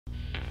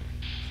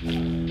Gotta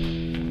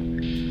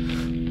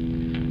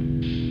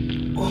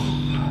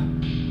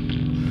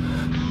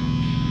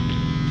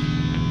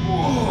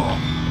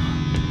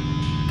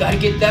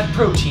get that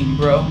protein,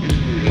 bro.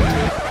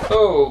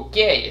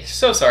 Okay,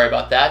 so sorry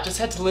about that. Just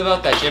had to live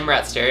out that gym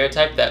rat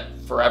stereotype that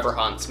forever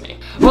haunts me.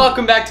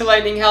 Welcome back to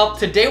Lightning Health.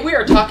 Today we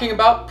are talking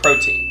about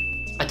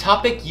protein, a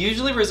topic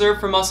usually reserved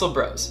for muscle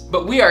bros,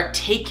 but we are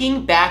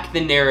taking back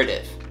the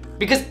narrative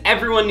because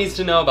everyone needs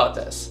to know about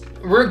this.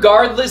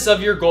 Regardless of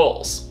your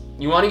goals,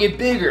 you want to get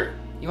bigger,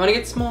 you want to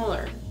get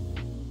smaller.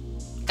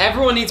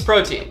 Everyone needs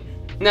protein.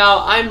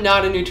 Now, I'm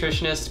not a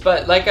nutritionist,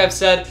 but like I've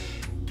said,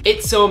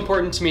 it's so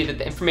important to me that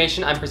the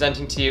information I'm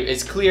presenting to you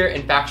is clear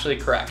and factually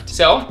correct.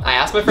 So I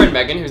asked my friend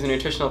Megan, who's a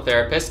nutritional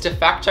therapist, to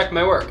fact check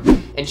my work,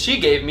 and she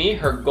gave me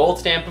her gold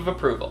stamp of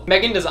approval.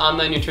 Megan does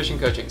online nutrition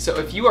coaching, so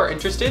if you are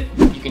interested,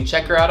 you can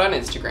check her out on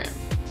Instagram.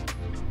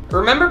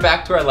 Remember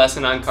back to our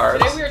lesson on carbs?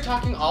 Today we are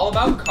talking all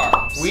about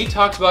carbs. We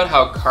talked about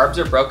how carbs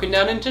are broken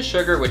down into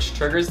sugar, which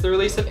triggers the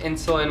release of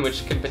insulin,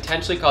 which could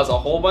potentially cause a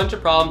whole bunch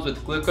of problems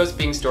with glucose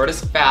being stored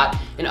as fat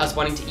and us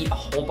wanting to eat a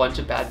whole bunch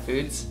of bad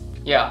foods.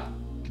 Yeah.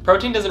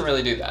 Protein doesn't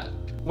really do that.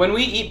 When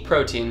we eat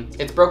protein,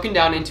 it's broken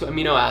down into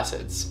amino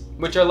acids,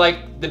 which are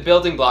like the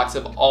building blocks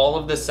of all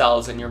of the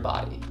cells in your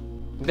body.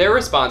 They're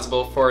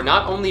responsible for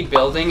not only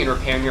building and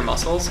repairing your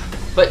muscles,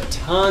 but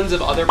tons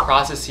of other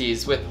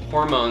processes with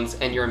hormones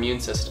and your immune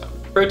system.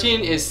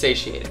 Protein is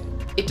satiating.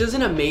 It does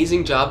an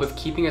amazing job of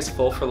keeping us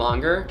full for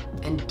longer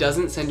and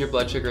doesn't send your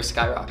blood sugar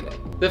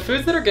skyrocketing. The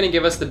foods that are gonna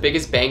give us the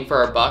biggest bang for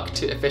our buck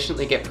to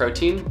efficiently get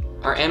protein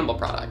are animal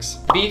products.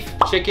 Beef,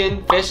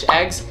 chicken, fish,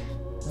 eggs,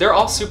 they're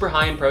all super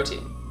high in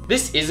protein.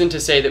 This isn't to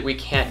say that we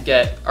can't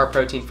get our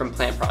protein from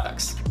plant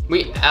products.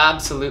 We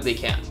absolutely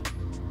can.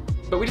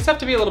 But we just have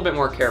to be a little bit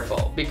more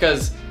careful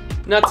because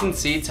nuts and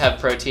seeds have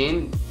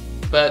protein,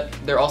 but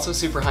they're also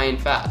super high in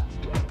fat.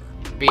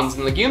 Beans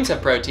and legumes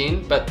have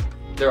protein, but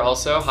they're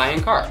also high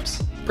in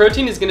carbs.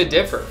 Protein is gonna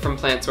differ from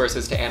plant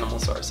sources to animal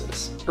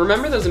sources.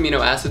 Remember those amino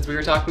acids we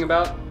were talking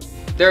about?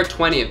 There are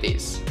 20 of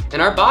these,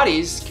 and our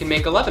bodies can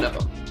make 11 of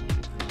them.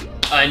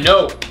 I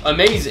know,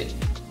 amazing.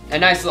 A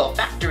nice little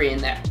factory in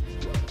there.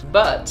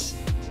 But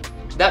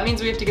that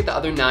means we have to get the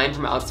other 9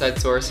 from outside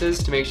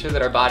sources to make sure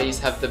that our bodies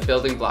have the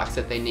building blocks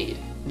that they need.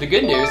 The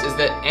good news is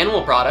that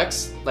animal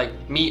products, like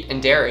meat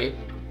and dairy,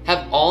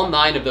 have all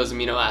 9 of those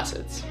amino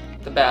acids.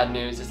 The bad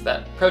news is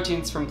that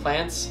proteins from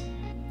plants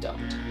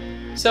don't.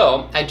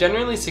 So I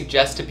generally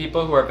suggest to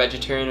people who are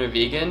vegetarian or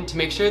vegan to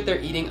make sure that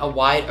they're eating a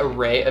wide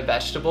array of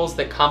vegetables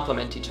that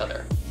complement each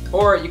other.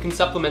 Or you can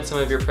supplement some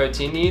of your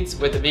protein needs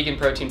with a vegan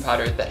protein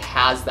powder that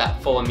has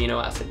that full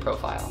amino acid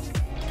profile.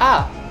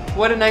 Ah,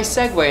 what a nice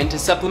segue into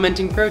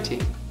supplementing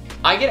protein.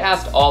 I get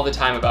asked all the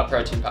time about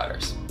protein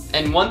powders.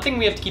 And one thing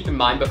we have to keep in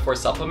mind before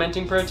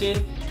supplementing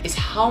protein is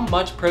how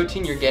much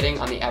protein you're getting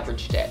on the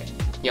average day.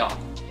 Y'all,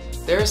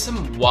 there are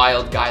some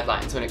wild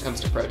guidelines when it comes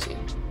to protein.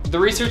 The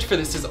research for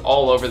this is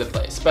all over the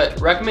place, but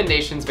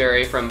recommendations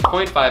vary from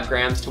 0.5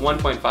 grams to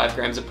 1.5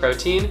 grams of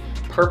protein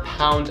per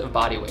pound of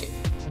body weight.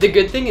 The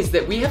good thing is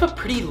that we have a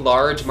pretty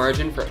large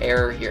margin for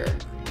error here.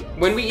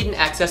 When we eat an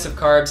excess of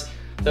carbs,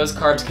 those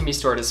carbs can be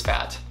stored as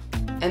fat.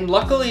 And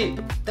luckily,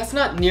 that's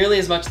not nearly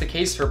as much the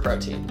case for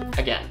protein.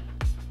 Again,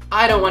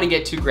 I don't want to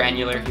get too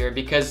granular here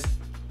because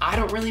I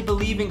don't really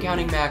believe in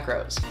counting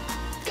macros.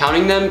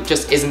 Counting them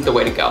just isn't the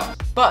way to go.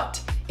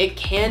 But it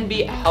can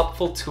be a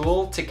helpful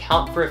tool to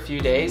count for a few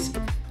days,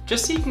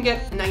 just so you can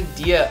get an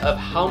idea of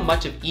how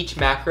much of each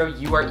macro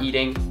you are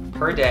eating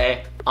per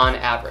day on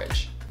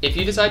average. If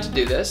you decide to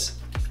do this,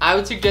 I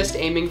would suggest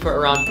aiming for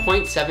around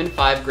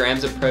 0.75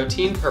 grams of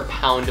protein per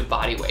pound of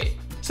body weight.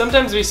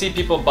 Sometimes we see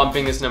people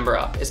bumping this number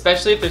up,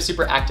 especially if they're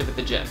super active at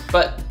the gym,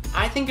 but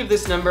I think of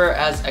this number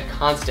as a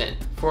constant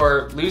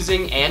for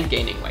losing and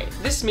gaining weight.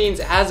 This means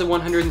as a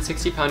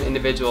 160-pound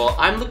individual,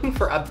 I'm looking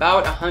for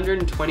about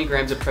 120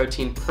 grams of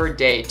protein per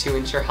day to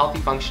ensure healthy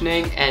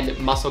functioning and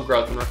muscle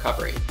growth and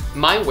recovery.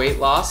 My weight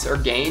loss or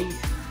gain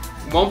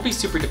won't be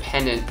super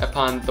dependent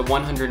upon the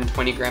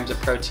 120 grams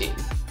of protein.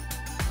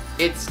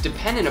 It's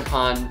dependent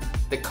upon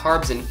the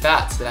carbs and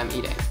fats that I'm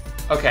eating.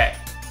 Okay,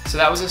 so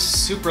that was a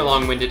super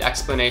long-winded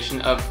explanation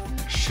of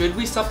should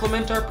we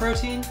supplement our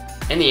protein?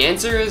 And the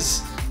answer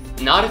is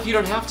not if you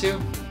don't have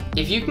to.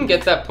 If you can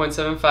get that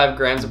 0.75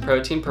 grams of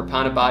protein per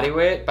pound of body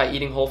weight by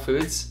eating whole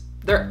foods,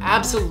 there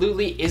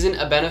absolutely isn't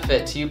a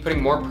benefit to you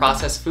putting more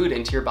processed food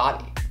into your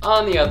body.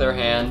 On the other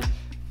hand,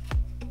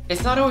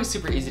 it's not always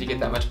super easy to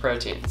get that much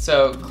protein,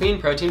 so clean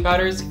protein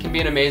powders can be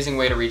an amazing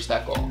way to reach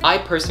that goal. I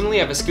personally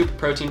have a scoop of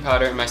protein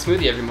powder in my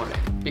smoothie every morning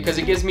because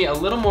it gives me a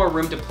little more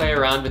room to play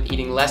around with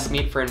eating less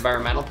meat for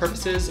environmental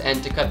purposes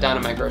and to cut down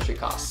on my grocery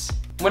costs.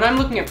 When I'm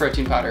looking at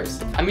protein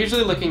powders, I'm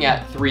usually looking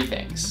at 3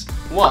 things.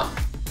 1,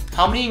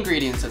 how many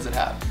ingredients does it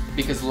have?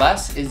 Because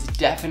less is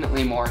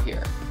definitely more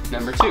here.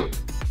 Number 2,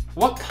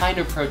 what kind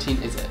of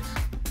protein is it?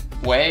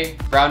 Whey,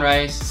 brown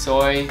rice,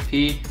 soy,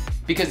 pea?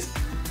 Because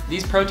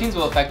these proteins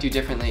will affect you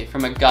differently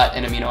from a gut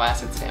and amino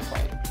acid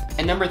standpoint.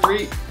 And number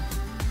 3,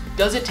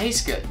 does it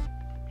taste good?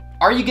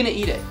 Are you gonna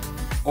eat it?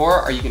 Or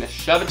are you gonna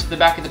shove it to the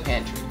back of the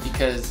pantry?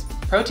 Because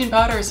protein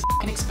powder is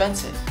fucking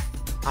expensive.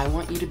 I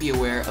want you to be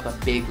aware of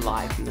a big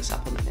lie from the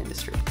supplement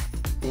industry.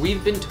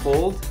 We've been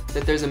told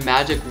that there's a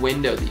magic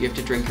window that you have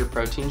to drink your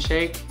protein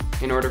shake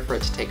in order for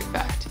it to take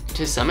effect.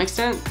 To some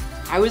extent,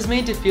 I was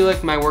made to feel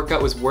like my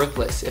workout was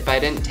worthless if I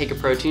didn't take a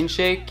protein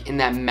shake in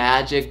that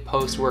magic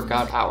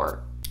post-workout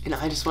hour. And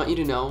I just want you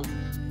to know,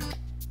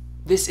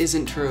 this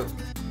isn't true.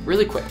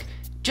 Really quick,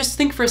 just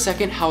think for a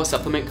second how a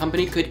supplement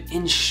company could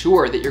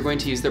ensure that you're going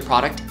to use their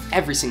product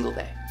every single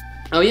day.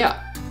 Oh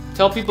yeah,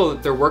 tell people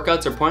that their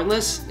workouts are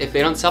pointless if they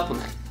don't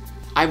supplement.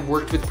 I've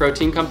worked with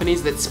protein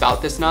companies that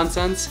spout this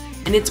nonsense,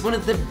 and it's one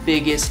of the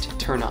biggest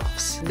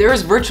turnoffs. There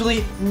is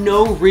virtually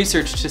no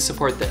research to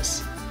support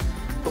this.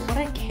 But what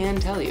I can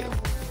tell you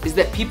is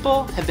that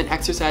people have been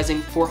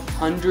exercising for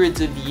hundreds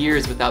of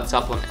years without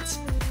supplements,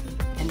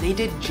 and they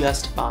did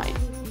just fine.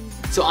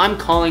 So I'm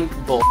calling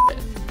bullshit.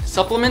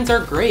 Supplements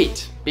are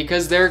great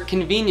because they're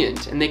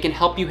convenient and they can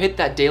help you hit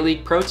that daily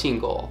protein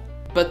goal.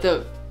 But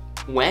the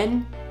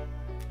when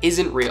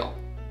isn't real.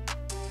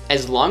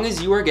 As long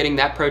as you are getting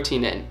that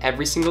protein in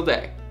every single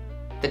day,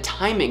 the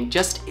timing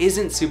just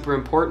isn't super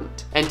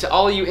important. And to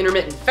all you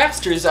intermittent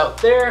fasters out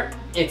there,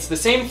 it's the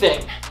same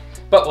thing,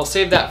 but we'll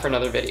save that for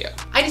another video.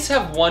 I just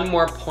have one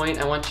more point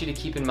I want you to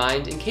keep in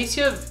mind in case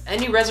you have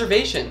any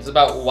reservations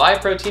about why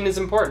protein is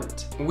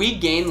important. We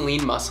gain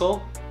lean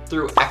muscle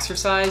through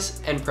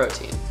exercise and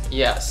protein.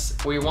 Yes,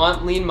 we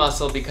want lean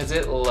muscle because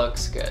it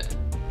looks good.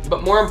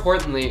 But more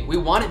importantly, we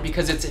want it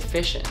because it's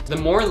efficient. The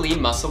more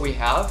lean muscle we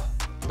have,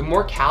 the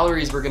more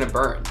calories we're gonna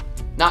burn.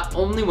 Not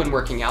only when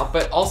working out,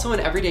 but also in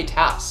everyday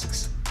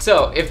tasks.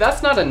 So if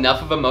that's not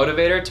enough of a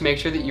motivator to make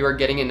sure that you are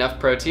getting enough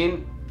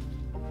protein,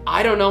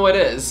 I don't know what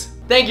is.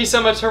 Thank you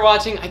so much for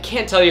watching. I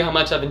can't tell you how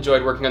much I've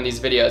enjoyed working on these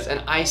videos,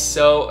 and I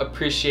so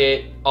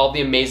appreciate all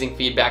the amazing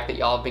feedback that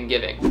y'all have been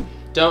giving.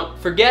 Don't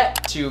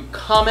forget to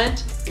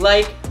comment,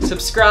 like,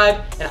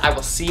 subscribe, and I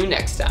will see you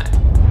next time.